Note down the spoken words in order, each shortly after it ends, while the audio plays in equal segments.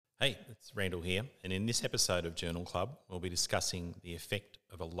It's Randall here, and in this episode of Journal Club, we'll be discussing the effect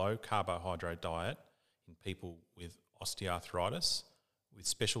of a low carbohydrate diet in people with osteoarthritis with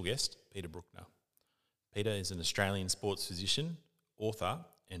special guest Peter Brukner. Peter is an Australian sports physician, author,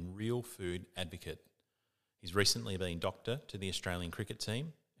 and real food advocate. He's recently been doctor to the Australian cricket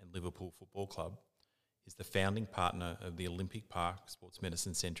team and Liverpool Football Club. He's the founding partner of the Olympic Park Sports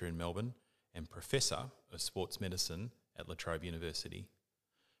Medicine Centre in Melbourne and professor of sports medicine at La Trobe University.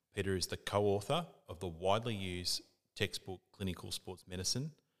 Peter is the co-author of the widely used textbook Clinical Sports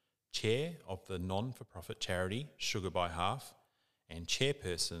Medicine, chair of the non-for-profit charity Sugar by Half, and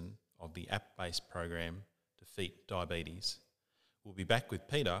chairperson of the app-based program Defeat Diabetes. We'll be back with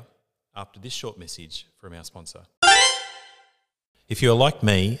Peter after this short message from our sponsor. If you're like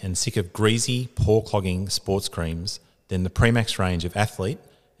me and sick of greasy, pore-clogging sports creams, then the Premax range of athlete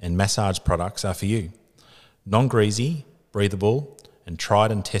and massage products are for you. Non-greasy, breathable, and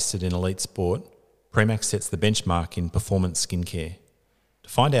tried and tested in elite sport, Premax sets the benchmark in performance skincare. To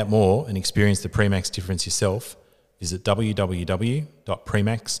find out more and experience the Premax difference yourself, visit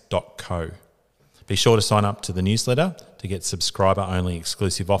www.premax.co. Be sure to sign up to the newsletter to get subscriber-only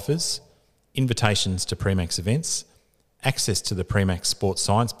exclusive offers, invitations to Premax events, access to the Premax sports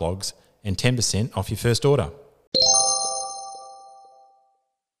science blogs, and 10% off your first order.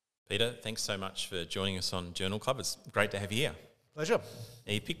 Peter, thanks so much for joining us on Journal Club. It's great to have you here. Pleasure.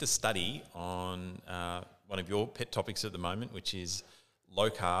 Now, you picked a study on one of your pet topics at the moment, which is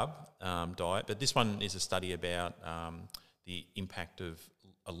low-carb diet, but this one is a study about the impact of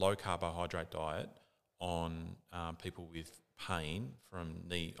a low-carbohydrate diet on people with pain from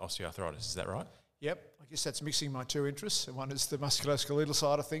knee osteoarthritis. Is that right? Yep. I guess that's mixing my two interests. One is the musculoskeletal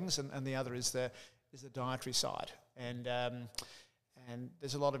side of things, and the other is the dietary side. And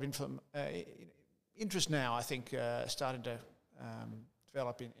there's a lot of interest now, I think, starting to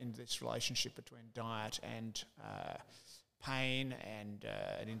develop in this relationship between diet and pain and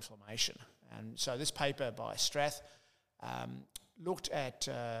inflammation. And so this paper by Strath looked at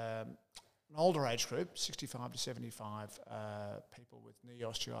an older age group, 65 to 75 people with knee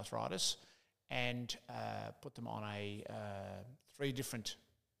osteoarthritis, and put them on three different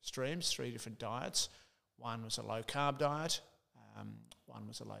streams, three different diets. One was a low-carb diet, one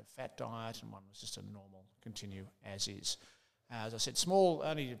was a low-fat diet, and one was just a normal, continue as is. As I said, small,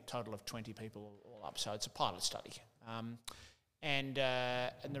 only a total of 20 people all up, so it's a pilot study. And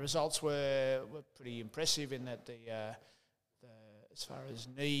the results were pretty impressive in that as far as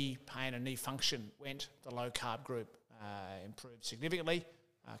knee pain and knee function went, the low-carb group improved significantly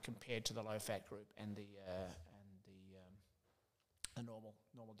compared to the low-fat group and the normal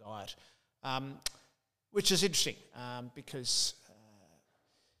diet, which is interesting because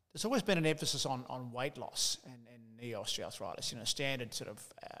there's always been an emphasis on weight loss and knee osteoarthritis. Standard sort of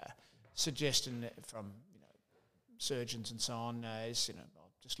suggestion from surgeons and so on is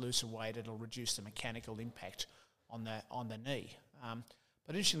just lose some weight, it'll reduce the mechanical impact on the knee.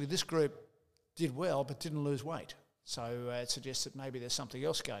 But interestingly, this group did well but didn't lose weight. So it suggests that maybe there's something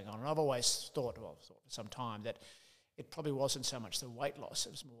else going on. And I've always thought for some time that it probably wasn't so much the weight loss,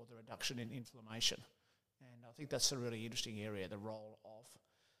 it was more the reduction in inflammation. And I think that's a really interesting area, the role of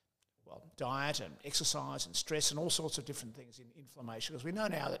diet and exercise and stress and all sorts of different things in inflammation. Because we know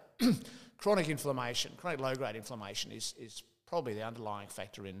now that chronic low-grade inflammation is probably the underlying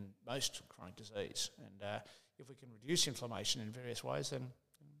factor in most chronic disease. And if we can reduce inflammation in various ways, then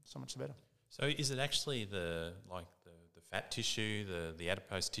so much the better. So is it actually the fat tissue, the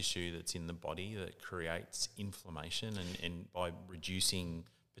adipose tissue that's in the body that creates inflammation, and by reducing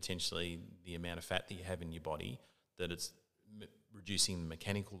potentially the amount of fat that you have in your body, that it's reducing the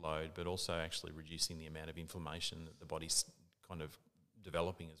mechanical load, but also actually reducing the amount of inflammation that the body's kind of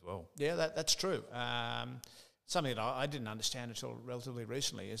developing as well? Yeah, that's true. Something that I didn't understand until relatively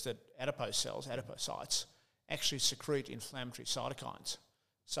recently is that adipocytes, actually secrete inflammatory cytokines.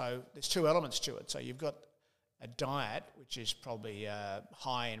 So there's two elements to it. So you've got a diet which is probably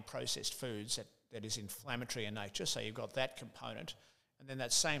high in processed foods that is inflammatory in nature, so you've got that component, and then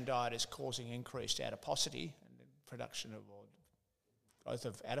that same diet is causing increased adiposity and the production of growth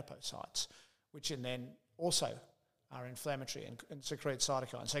of adipocytes, which then also are inflammatory and secrete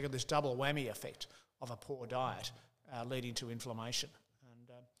cytokines. So you've got this double whammy effect of a poor diet leading to inflammation. And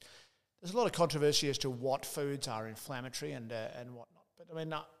there's a lot of controversy as to what foods are inflammatory and what not. But I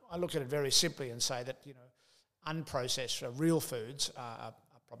mean, I look at it very simply and say that unprocessed real foods are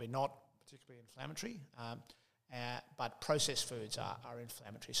probably not particularly inflammatory, but processed foods are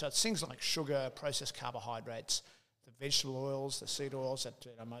inflammatory. So it's things like sugar, processed carbohydrates, the vegetable oils, the seed oils that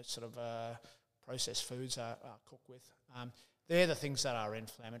most sort of processed foods are cooked with. They're the things that are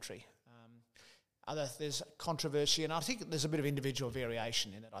inflammatory. There's controversy, and I think there's a bit of individual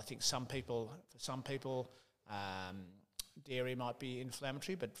variation in it. I think for some people, dairy might be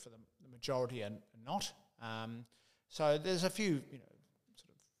inflammatory, but for the majority are not. So there's a few, sort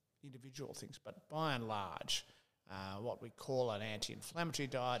of individual things, but by and large, what we call an anti-inflammatory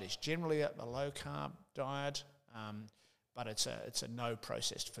diet is generally a low-carb diet, but it's a no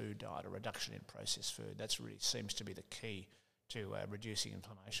processed food diet, a reduction in processed food. That really seems to be the key to reducing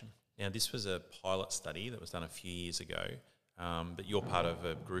inflammation. Now, this was a pilot study that was done a few years ago, but you're part of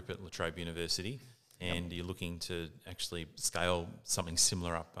a group at La Trobe University, and you're looking to actually scale something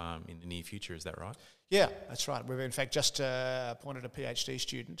similar up in the near future. Is that right? Yeah, that's right. We've in fact just appointed a PhD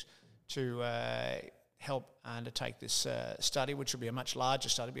student to help undertake this study, which will be a much larger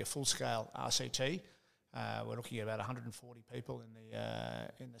study, it'll be a full-scale RCT. We're looking at about 140 people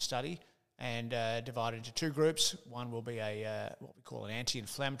in the study, and divided into two groups. One will be what we call an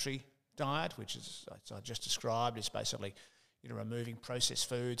anti-inflammatory diet, which is, as I just described, is basically removing processed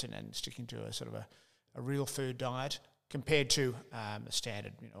foods and sticking to a sort of a real food diet, compared to a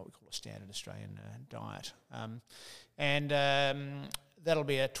standard, what we call a standard Australian diet. That'll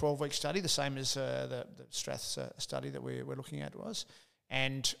be a 12-week study, the same as the Strath's study that we're looking at was.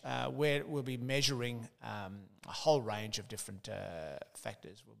 And where we'll be measuring a whole range of different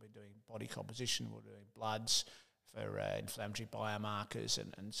factors. We'll be doing body composition, we'll be doing bloods for inflammatory biomarkers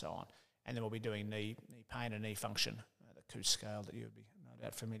and so on. And then we'll be doing knee pain and knee function, the Coos scale that you'll be no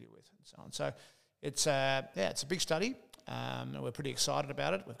doubt familiar with, and so on. So it's a big study. We're pretty excited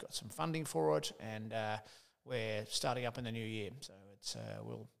about it. We've got some funding for it, and we're starting up in the new year. So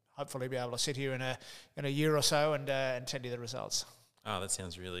we'll hopefully be able to sit here in a year or so and tell you the results. Oh, that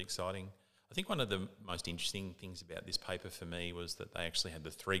sounds really exciting. I think one of the most interesting things about this paper for me was that they actually had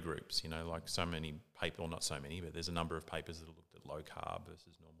the three groups, like so many papers, well, not so many, but there's a number of papers that looked at low carb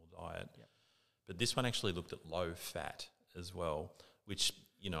versus normal diet. Yep. But this one actually looked at low fat as well, which,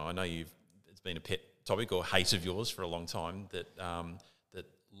 I know it's been a pet topic or hate of yours for a long time, that that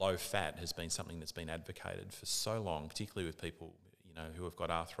low fat has been something that's been advocated for so long, particularly with people, who have got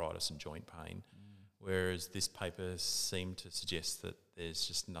arthritis and joint pain. Whereas this paper seemed to suggest that there's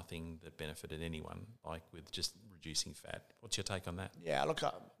just nothing that benefited anyone, like with just reducing fat. What's your take on that? Yeah, look,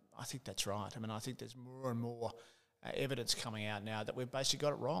 I think that's right. I mean, I think there's more and more evidence coming out now that we've basically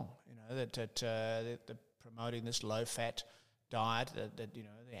got it wrong. That they're promoting this low-fat diet, that the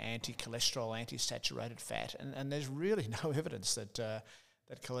anti-cholesterol, anti-saturated fat, and there's really no evidence that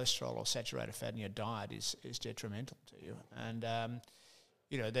that cholesterol or saturated fat in your diet is detrimental to you. And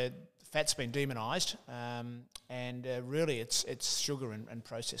the fat's been demonised, and really it's sugar and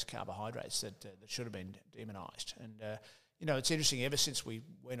processed carbohydrates that should have been demonised. And it's interesting, ever since we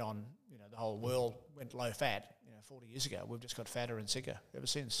went on, the whole world went low fat, 40 years ago, we've just got fatter and sicker ever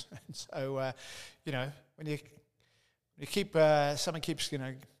since. And so, when you keep something keeps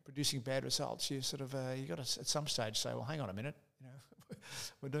producing bad results, you sort of you got to at some stage say, well, hang on a minute,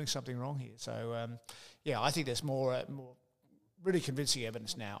 we're doing something wrong here. So I think there's more really convincing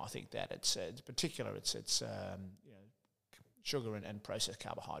evidence now. I think that it's particular. It's sugar and processed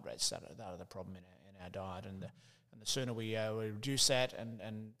carbohydrates that are the problem in our diet, and the sooner we reduce that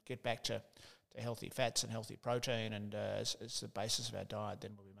and get back to healthy fats and healthy protein and as the basis of our diet,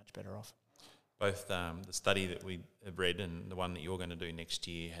 then we'll be much better off. Both the study that we have read and the one that you're going to do next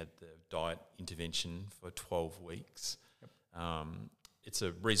year had the diet intervention for 12 weeks. Yep. It's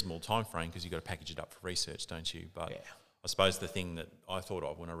a reasonable time frame because you've got to package it up for research, don't you? But yeah. I suppose the thing that I thought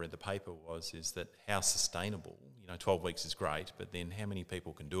of when I read the paper is that how sustainable, 12 weeks is great, but then how many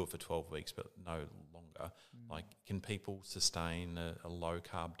people can do it for 12 weeks but no longer? Like, can people sustain a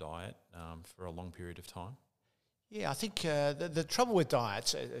low-carb diet for a long period of time? Yeah, I think the trouble with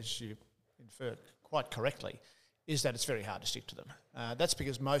diets, as you infer quite correctly, is that it's very hard to stick to them. That's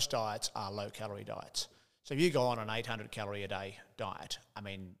because most diets are low-calorie diets. So if you go on an 800-calorie-a-day diet,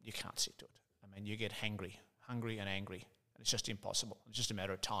 you can't stick to it. You get hungry and angry, and it's just impossible. It's just a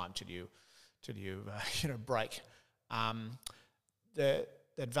matter of time till you break. The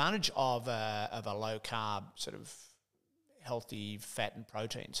advantage of a low carb sort of healthy fat and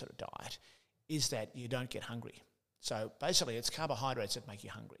protein sort of diet is that you don't get hungry. So basically, it's carbohydrates that make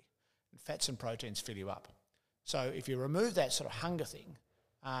you hungry, and fats and proteins fill you up. So if you remove that sort of hunger thing,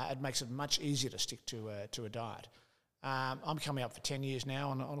 it makes it much easier to stick to a diet. I'm coming up for 10 years now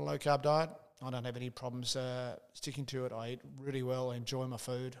on a low carb diet. I don't have any problems sticking to it. I eat really well, I enjoy my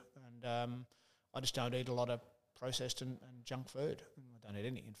food, and I just don't eat a lot of processed and junk food. I don't eat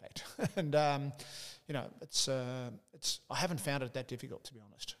any, in fact. And it's I haven't found it that difficult, to be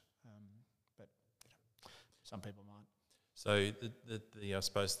honest. But some people might. So I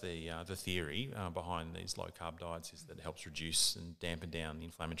suppose the theory behind these low carb diets is that it helps reduce and dampen down the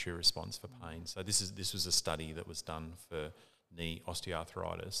inflammatory response for pain. So this was a study that was done for knee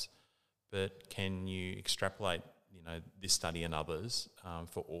osteoarthritis, but can you extrapolate this study and others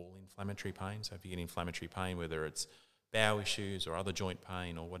for all inflammatory pain? So if you get inflammatory pain, whether it's bowel issues or other joint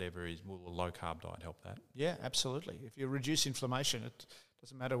pain or whatever, will a low carb diet help that? Yeah, absolutely. If you reduce inflammation, it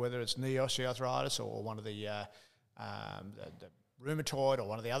doesn't matter whether it's knee osteoarthritis or one of the rheumatoid or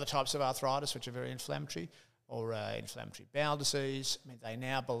one of the other types of arthritis, which are very inflammatory, or inflammatory bowel disease. I mean, they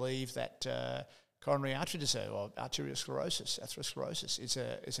now believe that coronary artery disease or atherosclerosis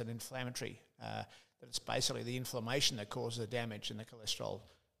is an inflammatory. That it's basically the inflammation that causes the damage, and the cholesterol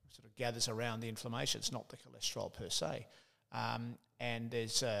sort of gathers around the inflammation. It's not the cholesterol per se. And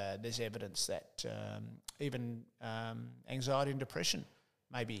there's evidence that even anxiety and depression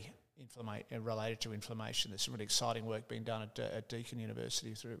may be related to inflammation. There's some really exciting work being done at Deakin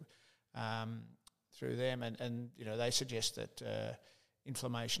University through them, and they suggest that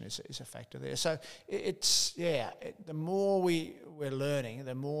inflammation is a factor there. So the more we're learning,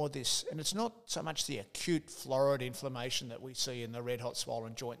 the more this, and it's not so much the acute florid inflammation that we see in the red hot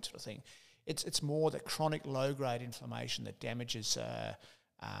swollen joint sort of thing. It's more the chronic low grade inflammation that damages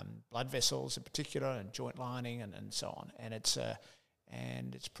blood vessels in particular, and joint lining and so on.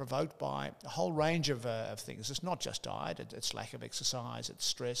 And it's provoked by a whole range of things. It's not just diet. It's lack of exercise, it's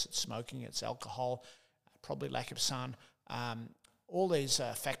stress, it's smoking, it's alcohol, probably lack of sun. All these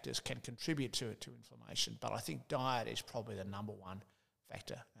factors can contribute to inflammation, but I think diet is probably the number one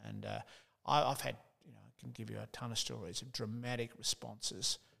factor. And I've had, I can give you a ton of stories of dramatic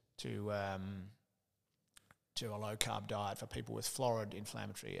responses to a low carb diet for people with florid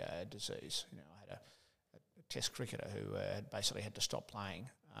inflammatory disease. I had a test cricketer who had basically had to stop playing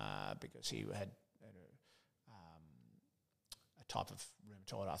because he had a type of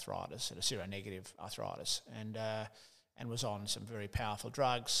rheumatoid arthritis, and a seronegative arthritis, and was on some very powerful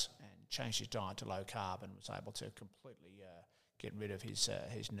drugs, and changed his diet to low carb, and was able to completely get rid of his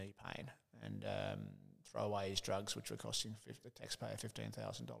knee pain and throw away his drugs, which were costing the taxpayer $15,000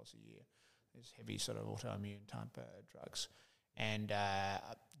 a year. These heavy sort of autoimmune type drugs, and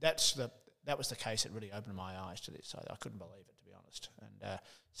that was the case that really opened my eyes to this. I couldn't believe it, to be honest. And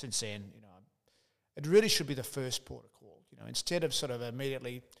since then, it really should be the first port of call. Instead of sort of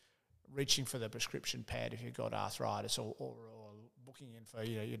immediately reaching for the prescription pad if you've got arthritis, or booking in for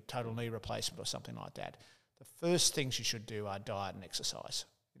your total knee replacement or something like that. The first things you should do are diet and exercise.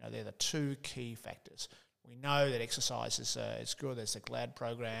 They're the two key factors. We know that exercise is good. There's the GLAD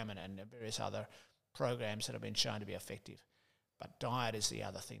program and various other programs that have been shown to be effective. But diet is the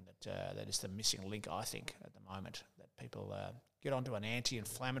other thing that is the missing link, I think, at the moment, that people get onto an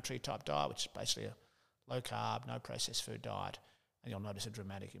anti-inflammatory type diet, which is basically a low-carb, no processed food diet, and you'll notice a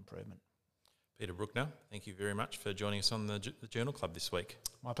dramatic improvement. Peter Brukner, thank you very much for joining us on the Journal Club this week.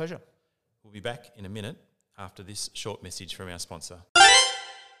 My pleasure. We'll be back in a minute after this short message from our sponsor.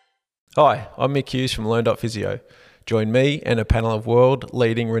 Hi, I'm Mick Hughes from Learn.Physio. Join me and a panel of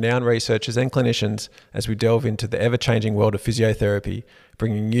world-leading renowned researchers and clinicians as we delve into the ever-changing world of physiotherapy,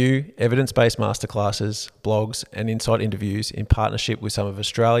 bringing you evidence-based masterclasses, blogs and insight interviews in partnership with some of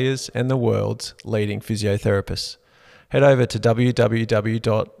Australia's and the world's leading physiotherapists. Head over to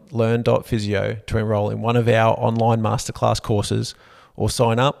www.learn.physio to enrol in one of our online masterclass courses, or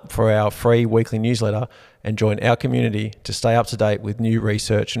sign up for our free weekly newsletter and join our community to stay up to date with new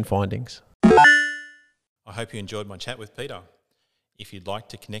research and findings. I hope you enjoyed my chat with Peter. If you'd like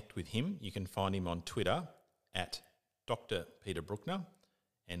to connect with him, you can find him on Twitter at Dr. Peter Brukner,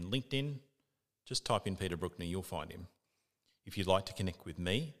 and LinkedIn, just type in Peter Brukner, you'll find him. If you'd like to connect with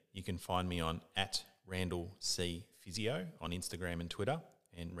me, you can find me on at Randall C. Physio on Instagram and Twitter,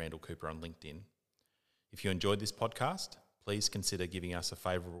 and Randall Cooper on LinkedIn. If you enjoyed this podcast, please consider giving us a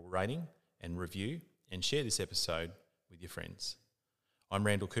favourable rating and review, and share this episode with your friends. I'm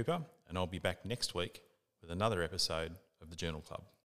Randall Cooper, and I'll be back next week with another episode of the Journal Club.